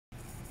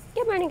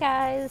Good morning,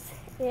 guys.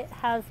 It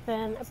has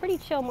been a pretty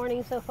chill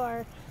morning so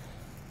far.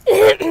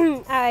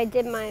 I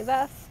did my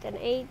vest and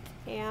ate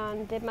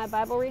and did my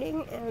Bible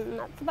reading, and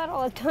that's about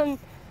all I've done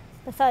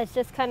besides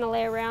just kind of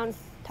lay around,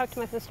 talk to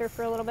my sister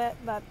for a little bit,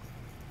 but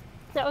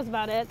that was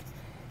about it.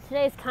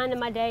 Today's kind of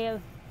my day of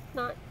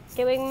not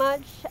doing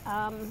much.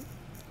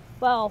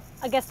 Well,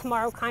 I guess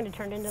tomorrow kind of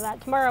turned into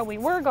that. Tomorrow we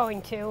were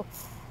going to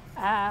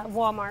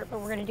Walmart, but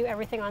we're going to do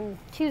everything on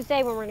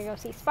Tuesday when we're going to go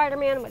see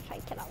Spider-Man, which I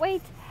cannot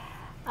wait.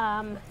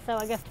 So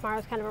I guess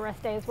tomorrow's kind of a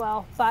rest day as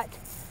well. But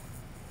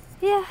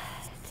yeah,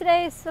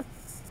 today's a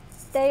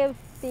day of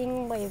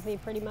being lazy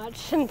pretty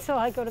much until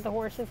I go to the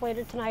horses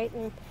later tonight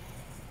and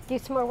do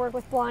some more work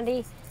with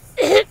Blondie.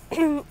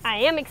 I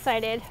am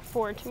excited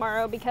for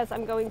tomorrow because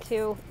I'm going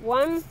to,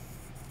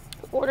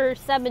 order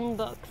 7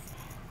 books.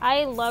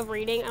 I love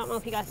reading. I don't know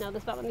if you guys know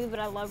this about me, but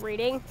I love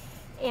reading.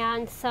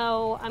 And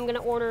so I'm going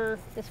to order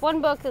this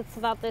one book that's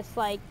about this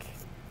like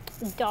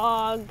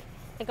dog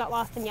that got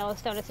lost in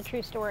Yellowstone. It's a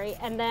true story.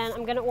 And then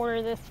I'm going to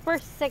order this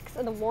first 6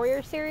 of the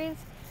Warrior series.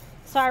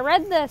 So I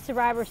read the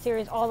Survivor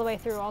series all the way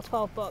through, all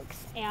 12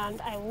 books,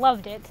 and I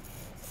loved it.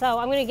 So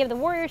I'm going to give the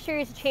Warrior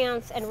series a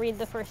chance and read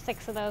the first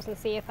 6 of those and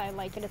see if I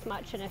like it as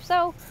much. And if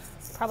so,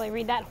 probably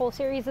read that whole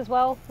series as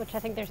well, which I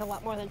think there's a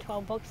lot more than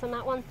 12 books in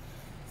that one.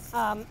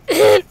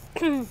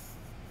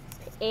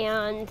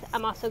 And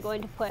I'm also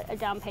going to put a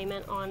down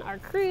payment on our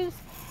cruise.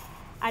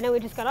 I know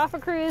we just got off a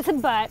cruise,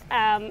 but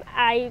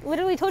I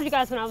literally told you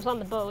guys when I was on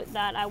the boat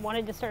that I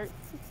wanted to start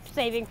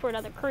saving for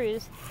another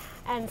cruise.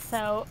 And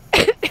so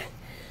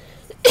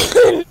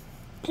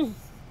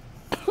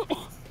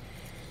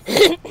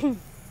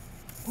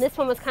this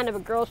one was kind of a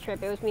girls'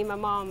 trip. It was me, my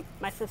mom,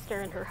 my sister,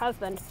 and her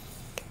husband.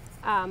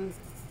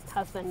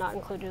 Husband not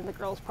included in the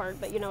girls'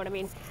 part, but you know what I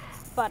mean.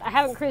 But I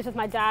haven't cruised with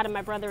my dad and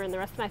my brother and the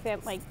rest of my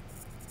family, like,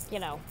 you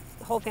know,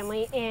 the whole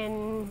family,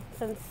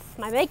 since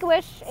my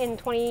Make-A-Wish in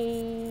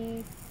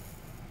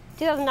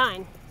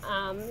 2009.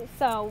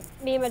 So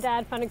me and my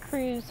dad found a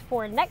cruise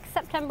for next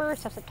September,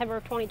 so September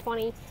of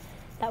 2020,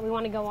 that we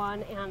want to go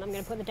on, and I'm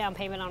going to put the down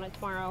payment on it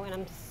tomorrow, and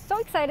I'm so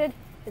excited.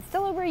 It's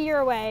still over a year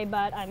away,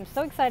 but I'm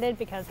so excited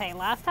because, hey,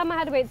 last time I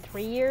had to wait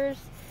 3 years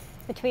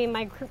between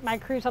my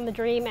cruise on the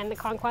Dream and the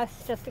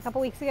Conquest just a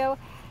couple weeks ago,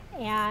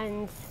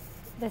 and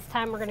this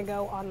time we're going to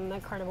go on the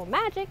Carnival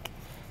Magic,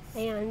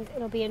 and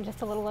it'll be in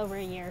just a little over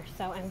a year,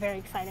 so I'm very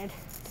excited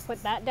to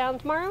put that down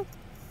tomorrow.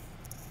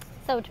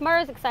 So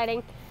tomorrow's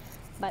exciting,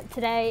 but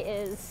today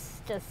is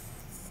just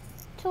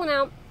chilling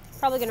out.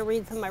 Probably going to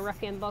read some of my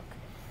Ruffian book,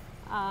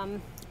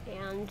 and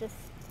just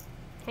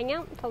hang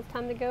out until it's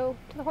time to go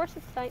to the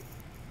horses tonight.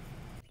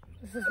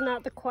 This is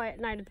not the quiet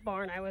night at the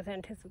barn I was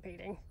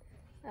anticipating.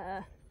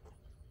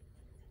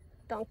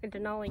 Donk and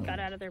Denali got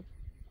out of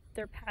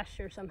their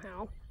pasture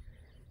somehow,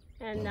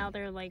 and now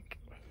they're like,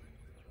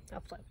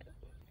 I'll flip it.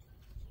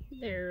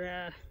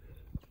 They're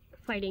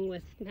fighting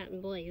with Matt and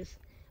Blaze.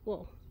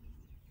 Well,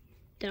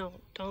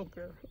 Donk,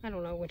 or I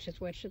don't know which is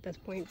which at this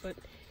point, but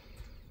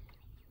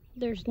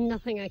there's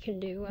nothing I can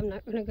do. I'm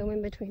not going to go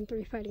in between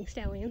 3 fighting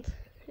stallions,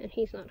 and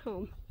he's not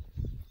home.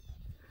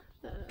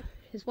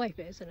 His wife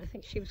is, and I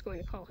think she was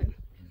going to call him.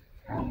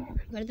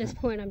 But at this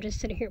point, I'm just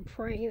sitting here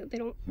praying that they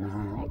don't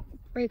like,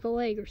 break a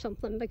leg or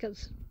something,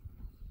 because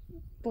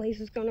Blaze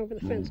has gone over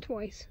the fence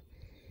twice.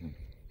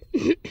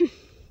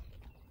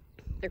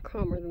 They're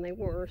calmer than they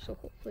were, so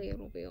hopefully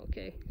it'll be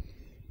okay.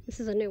 This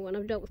is a new one.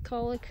 I've dealt with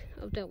colic,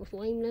 I've dealt with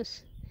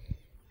lameness,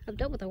 I've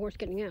dealt with the horse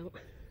getting out.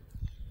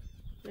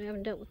 I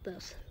haven't dealt with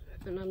this,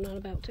 and I'm not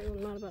about to.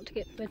 I'm not about to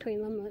get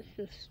between them. That's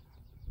just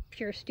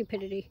pure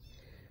stupidity.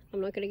 I'm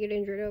not going to get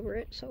injured over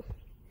it, so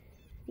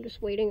I'm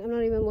just waiting. I'm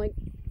not even like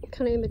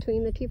kind of in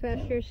between the 2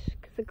 pastures,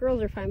 because the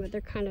girls are fine, but they're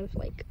kind of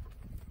like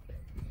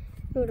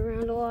moving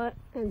around a lot,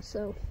 and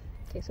so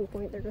case in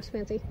point, there goes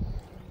Fancy.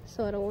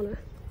 So I don't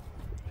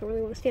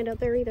really want to stand out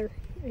there either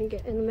and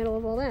get in the middle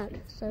of all that.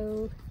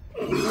 So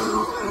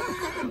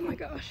oh my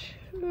gosh.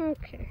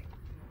 Okay,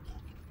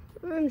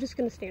 I'm just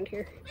gonna stand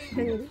here,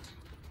 and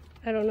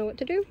I don't know what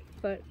to do,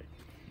 but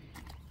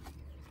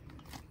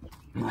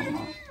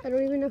I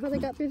don't even know how they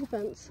got through the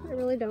fence. I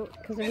really don't,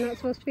 because they're not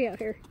supposed to be out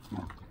here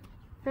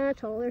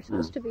at all. They're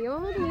supposed to be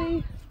all the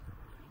way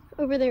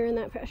over there in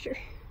that pasture.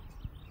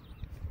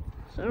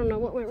 So I don't know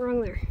what went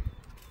wrong there.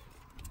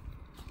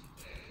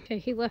 Okay,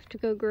 he left to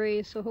go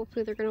graze, so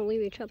hopefully they're going to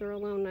leave each other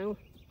alone now.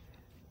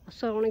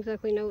 So I don't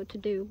exactly know what to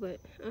do, but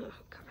oh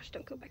gosh,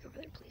 don't go back over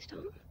there, please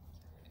don't.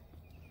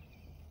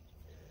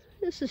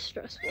 This is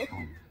stressful.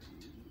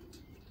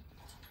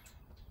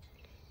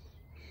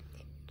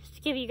 Just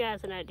to give you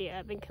guys an idea,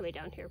 I've been coming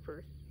down here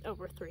for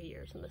over 3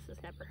 years, and this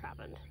has never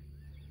happened.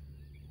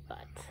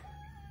 But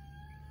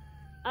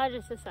I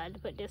just decided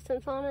to put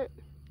distance on it.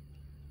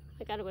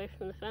 I got away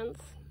from the fence.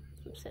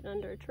 I'm sitting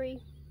under a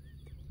tree,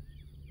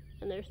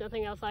 and there's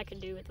nothing else I can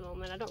do at the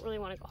moment. I don't really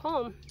want to go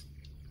home,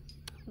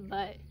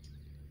 but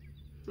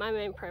my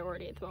main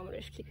priority at the moment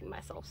is keeping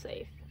myself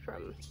safe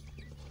from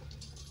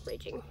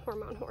raging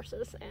hormone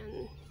horses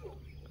and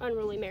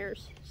unruly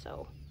mares,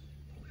 so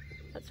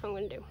that's what I'm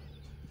going to do.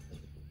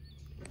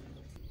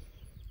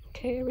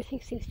 Okay, everything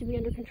seems to be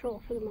under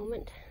control for the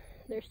moment.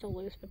 They're still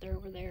loose, but they're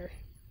over there.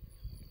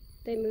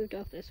 They moved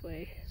off this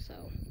way, so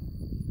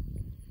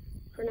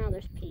for now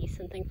there's peace,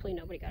 and thankfully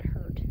nobody got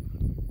hurt.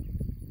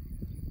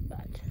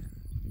 But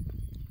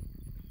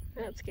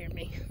that scared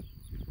me.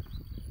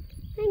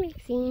 Hi,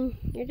 Maxine.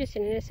 You're just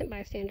an innocent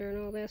bystander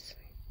in all this.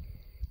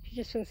 She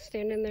just was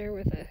standing there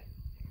with a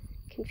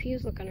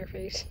confused look on her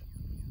face.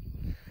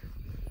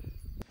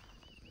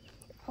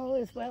 All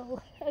is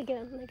well.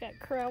 Again, they got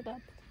corralled up,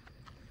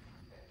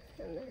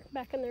 and they're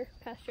back in their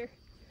pasture.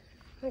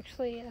 I'm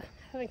actually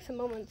having some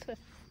moments with,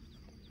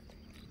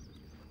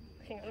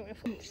 hang on, I'm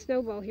gonna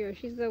Snowball here.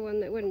 She's the one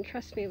that wouldn't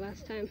trust me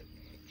last time.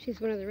 She's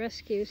one of the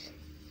rescues,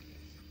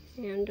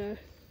 and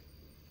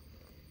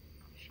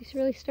she's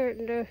really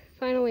starting to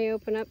finally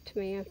open up to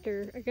me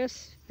after, I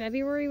guess,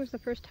 February was the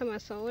first time I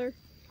saw her.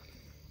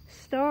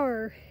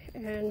 Star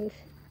and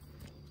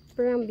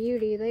Brown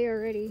Beauty, they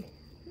already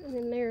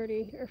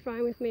are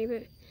fine with me,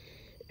 but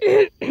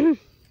it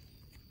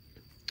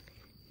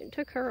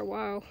took her a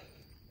while.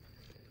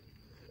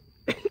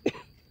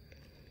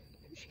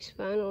 She's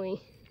finally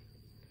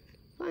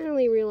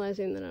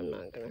realizing that I'm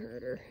not gonna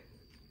hurt her.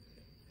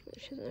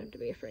 That she doesn't have to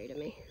be afraid of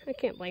me. I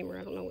can't blame her.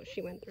 I don't know what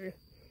she went through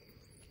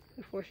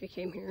before she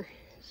came here,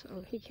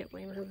 so he can't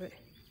blame her, but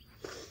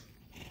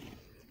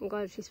I'm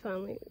glad she's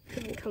finally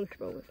feeling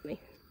comfortable with me.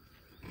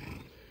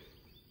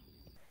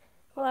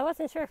 Well, I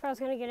wasn't sure if I was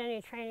going to get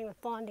any training with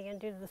Blondie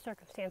and due to the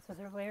circumstances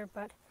earlier,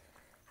 but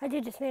I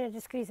did just manage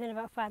to squeeze in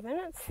about 5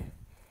 minutes.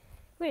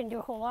 We didn't do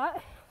a whole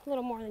lot, a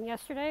little more than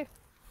yesterday.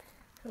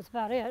 That's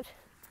about it.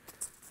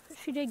 But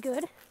she did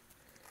good,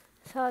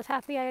 so I was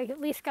happy I at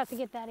least got to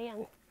get that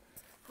in.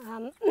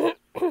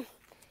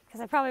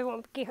 Because I probably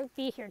won't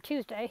be here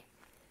Tuesday.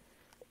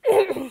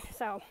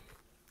 So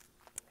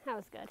that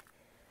was good.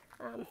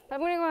 But I'm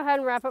going to go ahead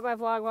and wrap up my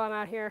vlog while I'm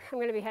out here. I'm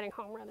going to be heading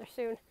home rather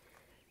soon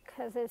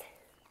because it's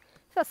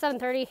about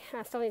 7:30 and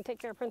I still need to take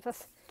care of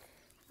Princess.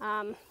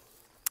 And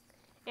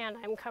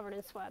I'm covered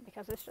in sweat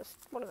because it's just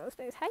one of those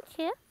days. Hi,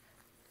 Chip.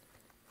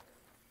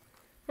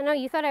 I know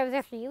you thought I was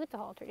after you with the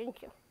halter,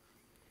 didn't you?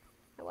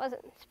 I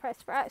wasn't. Surprise,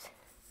 surprise.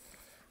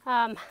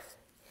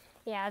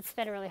 Yeah, it's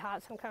been really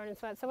hot, so I'm covered in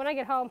sweat. So when I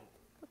get home,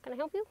 can I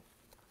help you?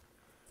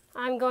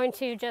 I'm going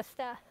to just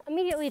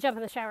immediately jump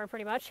in the shower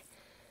pretty much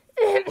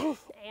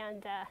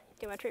and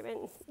do my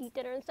treatment and eat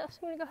dinner and stuff. So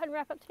I'm going to go ahead and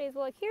wrap up today's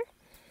vlog here.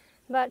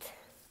 But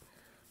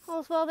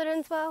all's well that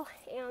ends well,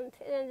 and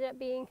it ended up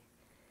being,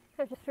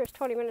 after the first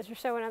 20 minutes or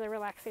so, another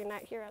relaxing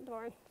night here at the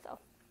barn. So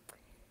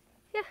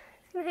yeah,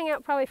 I'm going to hang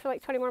out probably for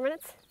like 20 more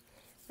minutes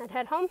and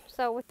head home.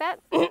 So with that,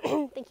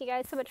 thank you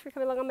guys so much for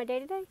coming along on my day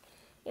today,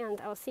 and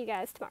I will see you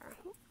guys tomorrow.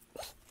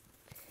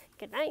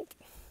 Good night.